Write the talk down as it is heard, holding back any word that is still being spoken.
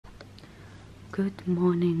Good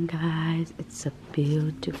morning, guys. It's a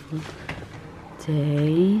beautiful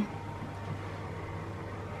day.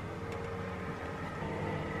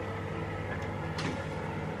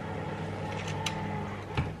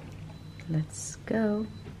 Let's go.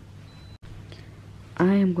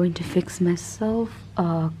 I am going to fix myself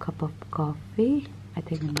a cup of coffee. I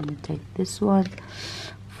think I'm going to take this one.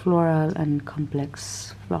 Floral and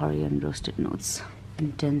complex Florian roasted notes.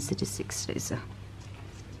 Intensity 6 days.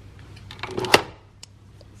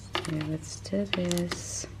 Okay, let's do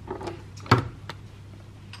this.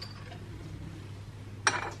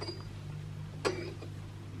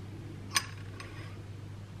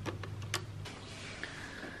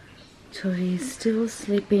 Tori is still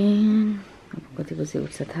sleeping. कति बजे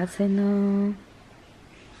उठ्छ थाहा छैन.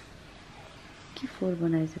 के four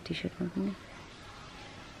बनाएछ टी-शर्टमा पनि.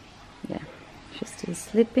 Yeah, she's still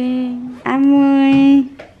sleeping. Amoy.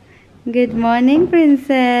 Good morning,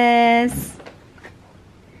 princess.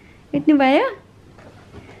 उठ्नु भयो?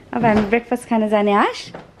 अब हामी ब्रेकफास्ट खान जाने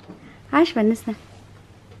आश? आश भन्नुस् न.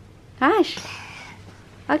 आश.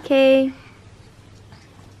 ओके.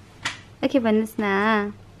 ओके भन्नुस् न.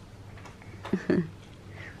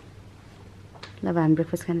 ल अब हामी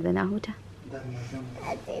ब्रेकफास्ट खान जाने. आऊ उठ.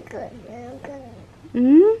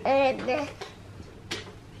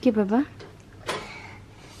 के बाबा?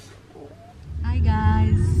 Hi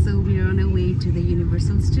guys, so we are on our way to the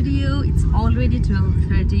Universal Studio. It's already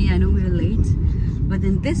 12:30. I know we're late, but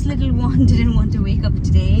then this little one didn't want to wake up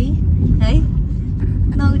today. Hey,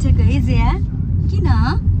 no utheko है Zia?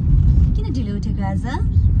 Kina ढिलो उठेको आज?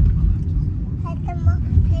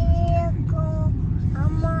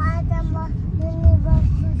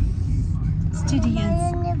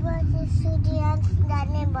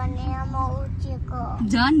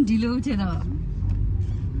 Done ढिलो उठेर.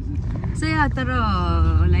 So yeah,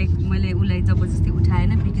 like मैले उलाई जबरजस्ती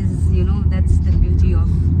उठाएन because you know that's the beauty of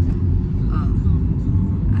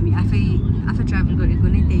हामी आफै ट्राभल गरेको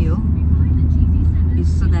नै त्यही हो.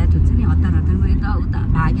 So that हुन्छ नि हतारमा यता उता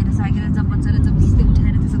भागेर सागेर जबरजस्ती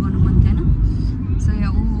उठाएर त्यसो गर्नु मन थिएन. So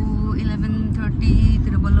yeah, 11:30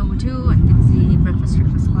 तिर बल्ल उठ्यो अनि त्यसपछि ब्रेकफास्ट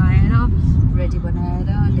खुवाएर रेडी बनाएर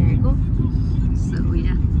ल्याएको. So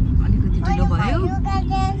yeah, अलिकति ढिलो भयो.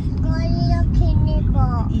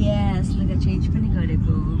 Yes, लुगा चेन्ज पनि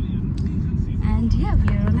गरेको. And yeah, we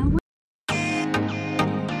are on our way.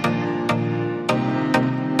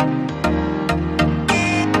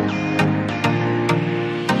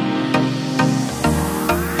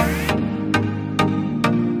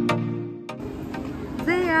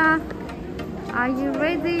 Zaya, are you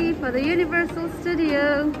ready for the Universal Studio?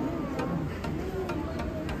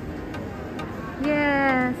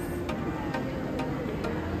 Yes.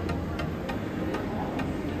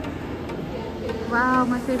 Wow,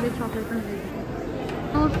 my favorite chocolate.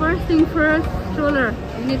 So first thing first, stroller.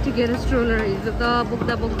 You need to get a stroller.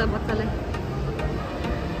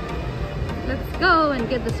 Let's go and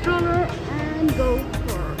get the stroller and go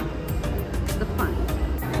for the fun.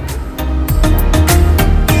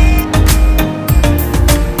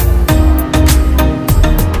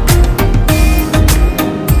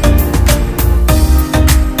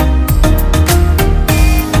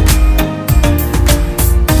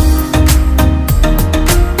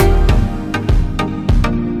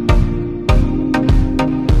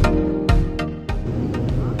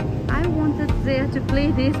 To play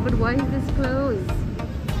this, but why is this closed?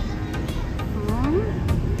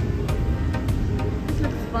 This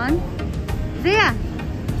looks fun. Zaya,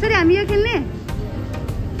 sorry, I'm here खेलने.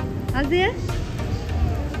 हाँ Zaya?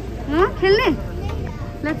 हाँ खेलने?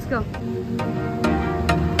 Let's go.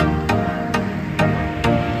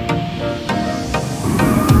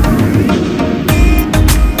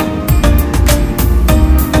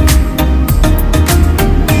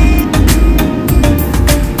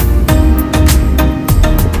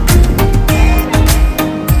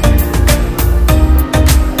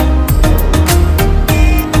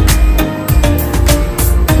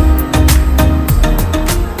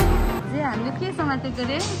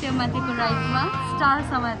 त्यो माथिको राइटमा star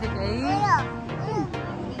समातेको है.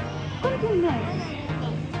 कुन किन्ने?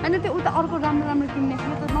 हैन त्यो उता अर्को राम्रो किन्ने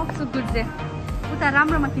थियो त नट सो गुड जे. उता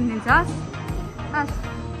राम्रोमा किन्दिन्छस्? हस्.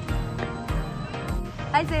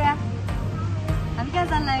 हाय Zaya. हामी कहाँ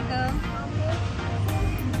जान लागेको?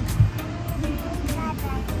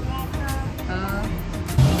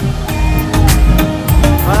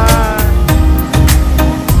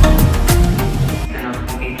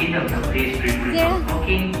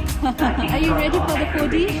 Are you ready for the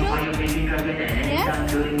 4D show? Yes?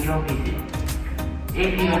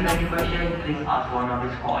 If you have any questions, please ask one of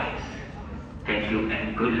his points. Thank you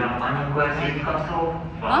and good luck on your quest in so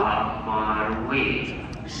far, far away.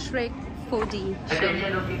 Shrek 4D.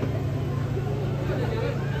 Attention, okay.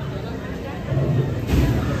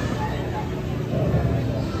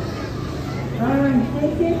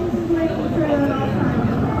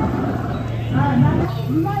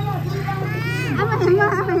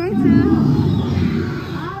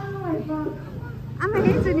 I'm a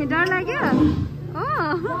hater ni dar लाग्यो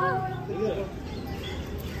oh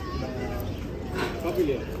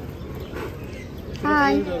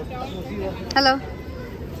hi hello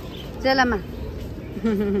Jelama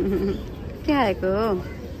के आएको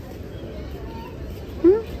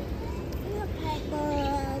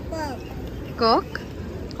Coke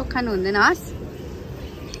खानु हुँदैन हस्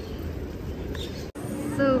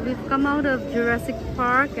So we've come out of Jurassic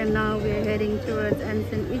Park and now we're heading towards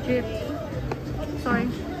ancient Egypt. Sorry.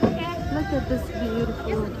 Look at this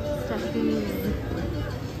beautiful statue.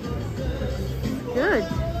 Good.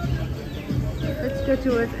 Let's go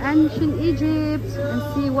towards ancient Egypt and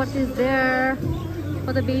see what is there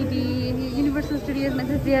for the baby. Universal Studios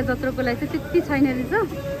mentions there jatrako lai chai त्यति छैन रहेछ.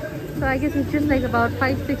 So I guess it's just like about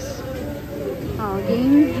 5-6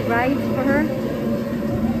 games, rides for her.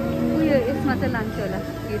 यसमा चाहिँ लान्छु होला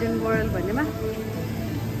hidden world भन्नेमा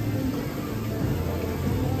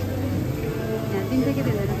यहाँ दिन्छ के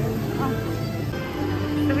दिँदैन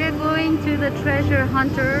So we are going to the treasure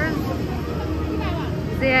hunters.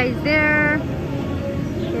 Zaya is there.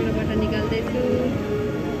 टोलबाट निकाल्दैछु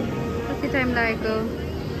कति टाइम लागेको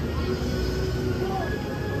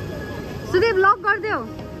सुदीप लक गरिदेऊ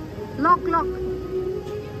लक लक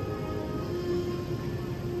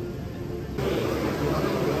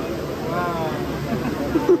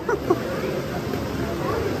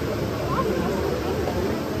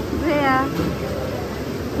Zaya.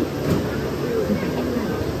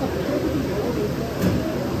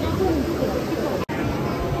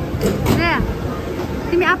 Zaya.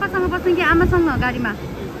 तिमी आपासँग बस्छौ कि आमासँग गाडीमा?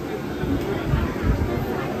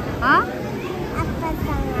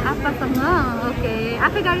 आपासँग ओके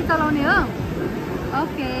आफै गाडी चलाउने हो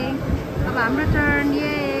ओके अब हाम्रो टर्न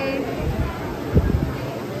ये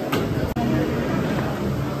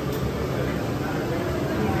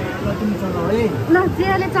ल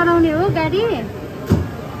जियाले चलाउने हो गाडी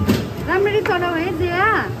राम्ररी चलाऊ है जिया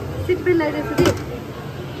सिट बेल्ट लगाइदिएको छु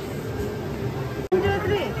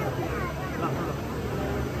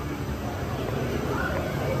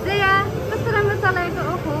जिया कस्तो राम्रो चलाएको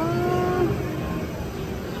ओहो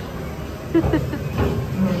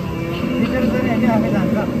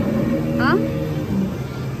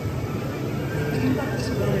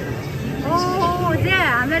ओहो जिया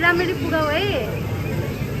हामीलाई राम्ररी पुगाऊ है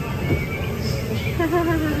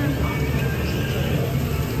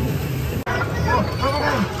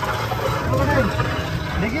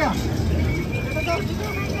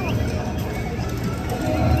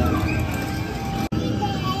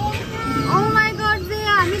Oh my God,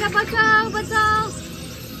 Zaya, हामीलाई बचाऊ बचाऊ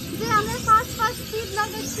Zaya हामीले फास्ट स्पिड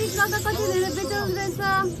लाग्दा कति धेरै बेटर हुँदैछ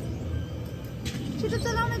छिटो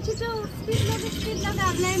चलाउन छिटो स्पिड लाग्दा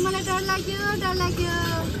हामीलाई मलाई डर लाग्यो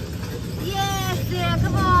Yes, Zaya,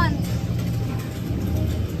 come on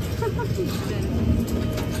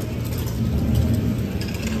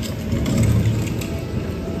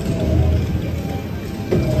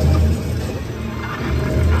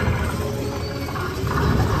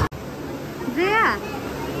Zaya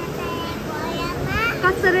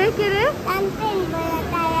कसरी के रे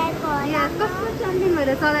Yes, कस्तो च्याम्पियन भएर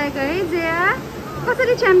चलाएको है Zaya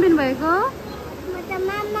कसरी च्याम्पियन भएको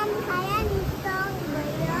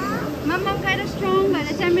मम्मम खाएर स्ट्रङ भएर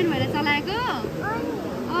च्याम्पियन भएर चलाएको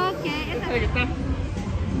ओके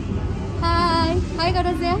हाई गर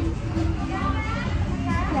Zaya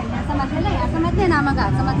यहाँ समात्ने ल यहाँ समात्ने आमाको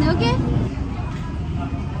हात समात्ने ओके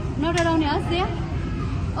नडराउने हस् Zaya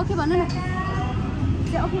ओके भन्नु न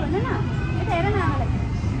ओके भन्नु न यता हेर न आमालाई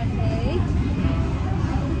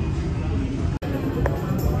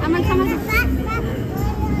आमा समात्ने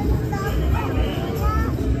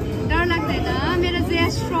डर लाग्दैन मेरो Zaya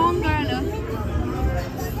स्ट्रङ गर्ल हो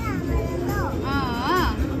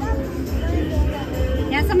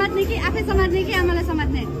यहाँ समात्ने कि आफै समात्ने कि आमालाई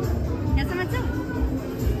समात्ने यहाँ समात्छौ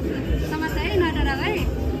समात्छ है नडराउ है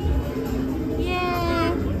ये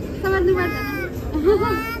समात्नु पर्दैन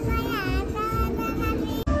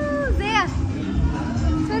Zaya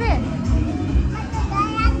सरे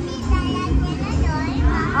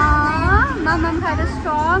मम्मम खाएर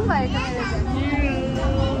स्ट्रङ भएको मेरो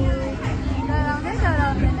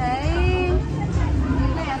डराउँदैन है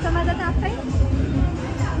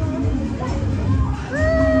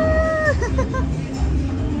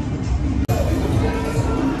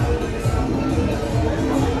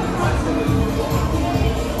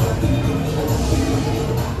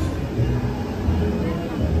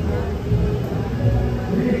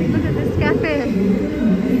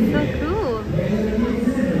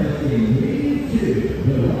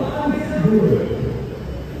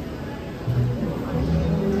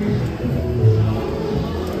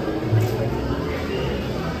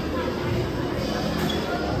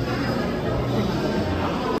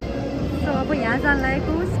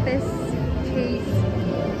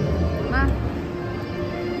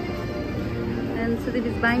Sudeep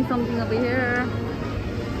is buying something over here.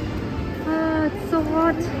 It's so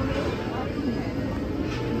hot.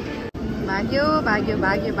 Bagyo.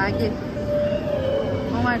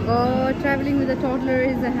 Oh my god, traveling with a toddler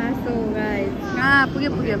is a hassle, guys.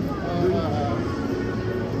 Pugyo.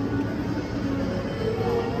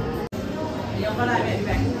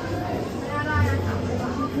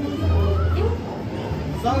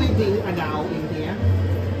 Sorry, being adult in here.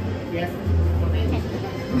 Yes.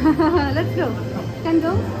 Let's go. Can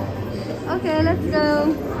go? Okay, let's go.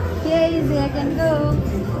 Yeah, easy, I can go.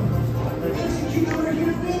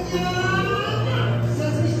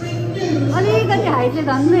 अलिकति हाइटले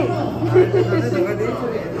धन्दै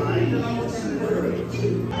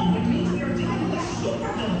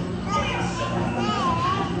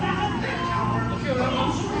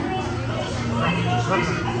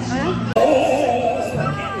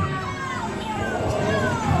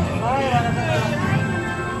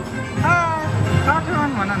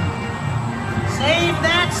Save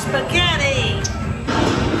that spaghetti!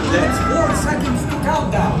 That's 4 seconds to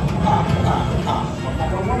countdown.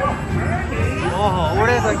 Oh,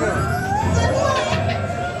 오래 사겨.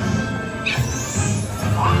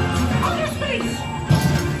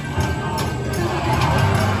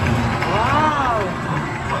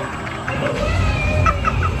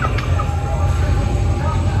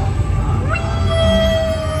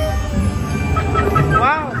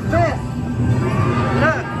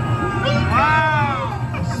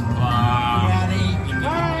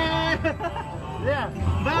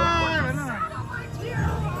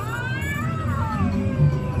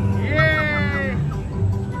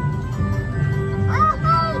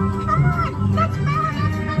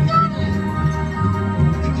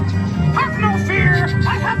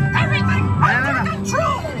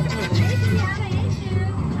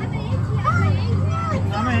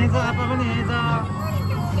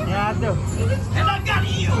 And I got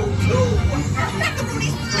you too! Macaroni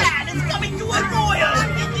salad is coming to annoy us!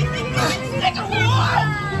 Like a wall!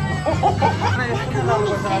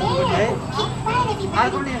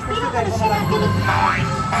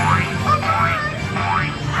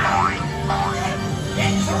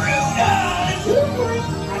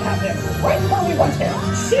 Right where we want him!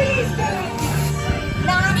 She's gonna...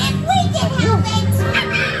 Not if we can help it!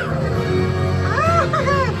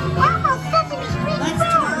 Let's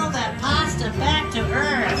twirl that pasta back to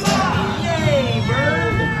earth! Yay,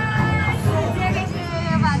 bird!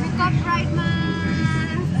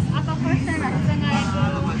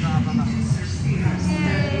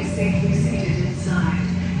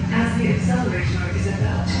 As the accelerator is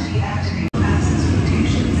about to be activated, fastest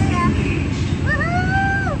rotations engaged.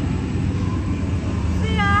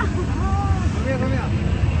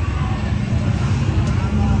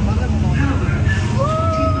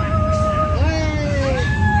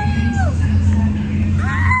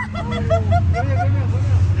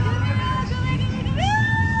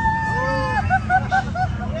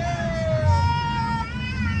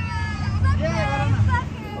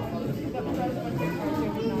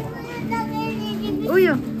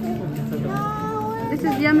 Uyo. This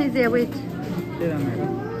is yummy there, wait.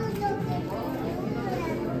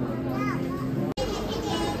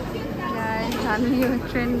 Guys, हामी यो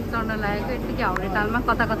train चढ्न लागेको यतिकै हाउडे तालमा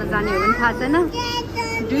कता कता जाने हो भने थाहा छैन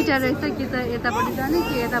दुईटा रहेछ कि त यतापट्टि जाने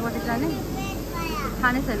कि यतापट्टि जाने थाहा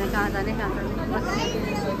नै छैन कहाँ जाने बस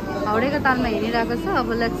हाउडेको तालमा हिँडिरहेको छ अब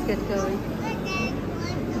लेट्स गेट गोइङ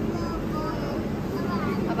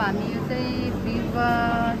अब हामी यो चाहिँ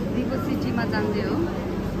विभो सिटीमा जाँदै हो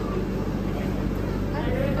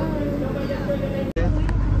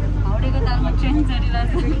हाउडेको तालमा ट्रेन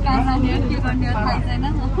चढिरहेको छ कहाँ जाने हो के गर्ने हो थाहा छैन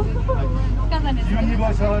कहाँ जाने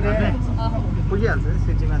पुगिहाल्छ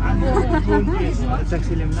सिटीमा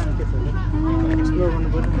ट्याक्सी लिउँ न के छ एक्सप्लोर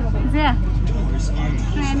गर्नुपर्छ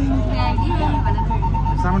ट्रेन आइदियो भनेर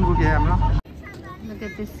सामान पुग्यो हाम्रो Look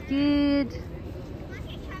at this kid.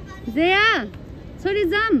 Zaya, sorry,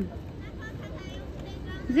 Zam.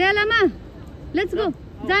 Zaya Lama, let's go.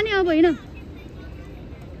 जाने अब होइन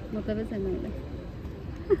मतलब छैन मलाई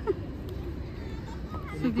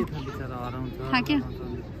थाक्यो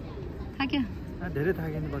धेरै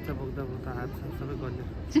थाक्यो नि बच्चा बोक्दा बोक्दा हात सबै गल्यो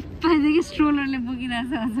चिप्पाइदेखि स्ट्रोलरले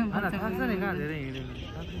बोकिरहेछ थाक्छ नि कहाँ धेरै हिँड्यो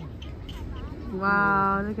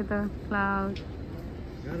wow look at the cloud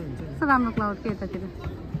कस्तो राम्रो क्लाउड के यतातिर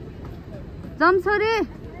जाम छोरी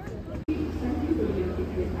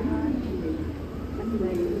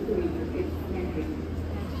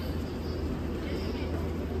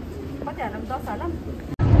कति हालौँ 10 हालौँ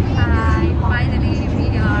Hi, finally we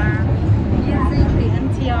are using the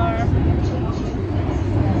NTR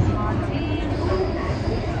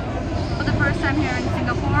for the first time here in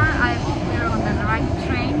Singapore. I hope we're on the right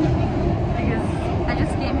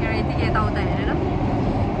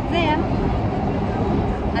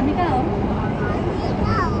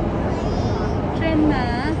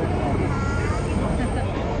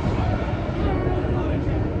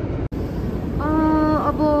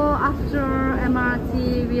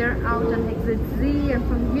are out on exit 3, and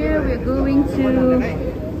from here we are going to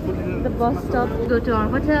the bus stop to go to our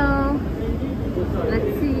hotel.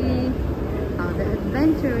 Let's see how the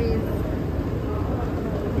adventure is.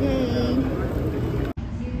 Yay!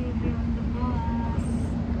 We're on the bus.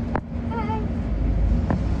 Hi!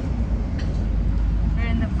 We're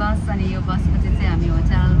in the bus and यो bus पछि चाहिँ हामी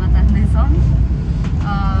होटलमा जाँदैछौँ.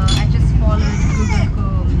 I just followed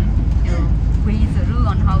Google ways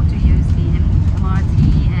on how to use the MRT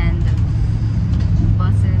and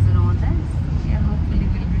buses and all that. Yeah, hopefully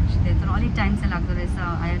we'll reach there. So only time se lagdo रहेछ.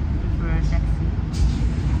 I prefer a taxi.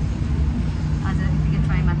 आज यतिकै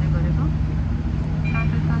try मात्रै गरेको. कहाँ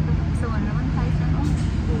पुग्छ भनेर पनि थाहा छैन.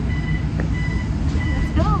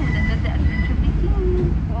 Let's go. Then let the adventure begin.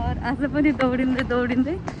 और आज पनि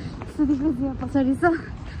दौडिँदै सुधिको जिया पछाडि छ.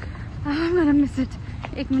 I'm gonna miss it.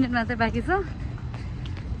 1 minute मात्रै बाँकी छ.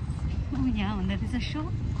 Oh yeah, and that is a show.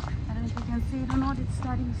 I don't know if you can see it or not. It's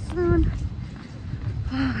starting soon.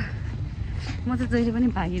 म चाहिँ जहिले पनि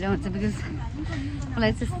भागिरहेको हुन्छ because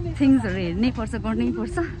मलाई चाहिँ थिङ्सहरू हेर्नै पर्छ, गर्नै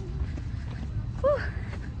पर्छ.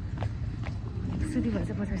 सुधि भएछ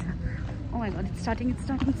पछाडि छ. Oh my god, it's starting. Let's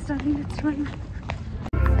run.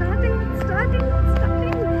 Starting. Let's go.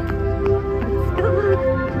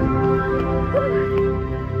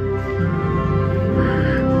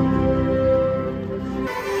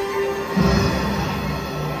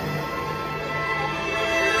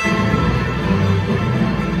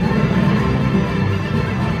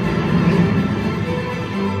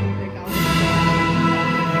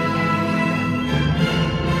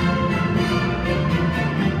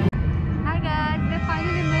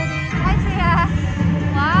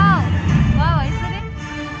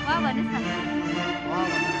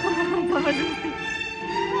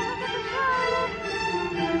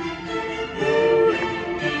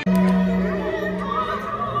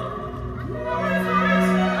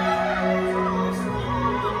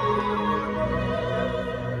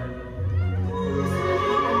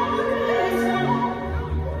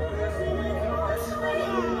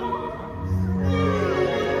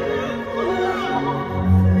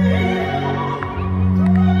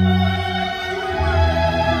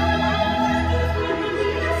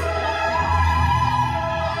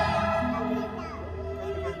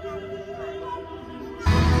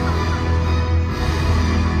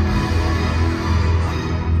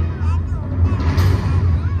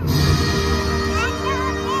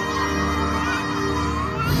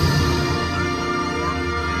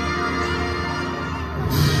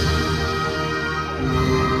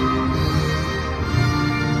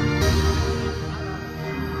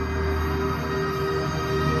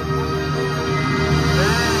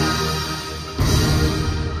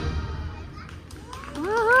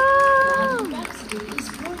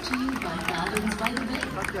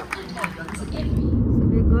 So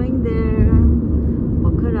we're going there.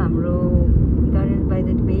 Bhakhar hamro Gardens by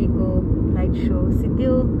the Bay ko light show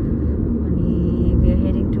sityo. Ani we are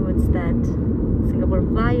heading towards that Singapore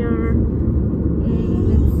Flyer. Hey,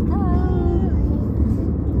 let's go.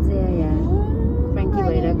 Yeah. Frankie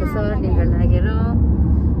bhayirako cha nindra lagera.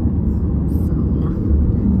 So yeah.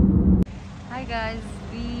 Hi guys,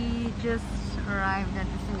 we just arrived at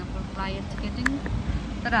the Singapore Flyer ticketing.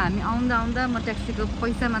 तर हामी आउँदा म ट्याक्सीको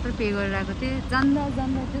पैसा मात्र pay गरिरहेको थिएँ. जान्दा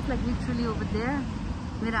just like literally over there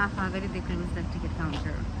मेरो आँखा अगाडि देख्नुहुन्छ that ticket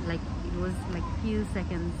counter. Like it was like few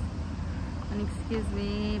seconds. And excuse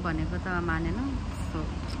me भनेको त मानेन. So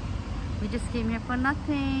we just came here for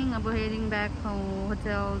nothing. अब heading back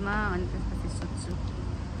hotelमा अनि त्यसपछि सोच्छु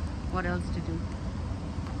what else to do.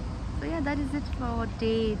 So yeah, that is it for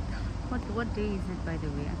day. What day is it by the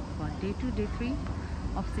way? For day 2, day 3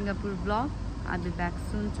 of Singapore vlog. I'll be back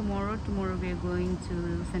soon tomorrow. Tomorrow we are going to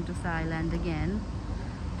Sentosa Island again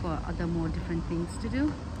for other more different things to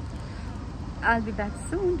do. I'll be back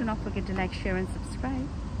soon. Do not forget to like, share and subscribe.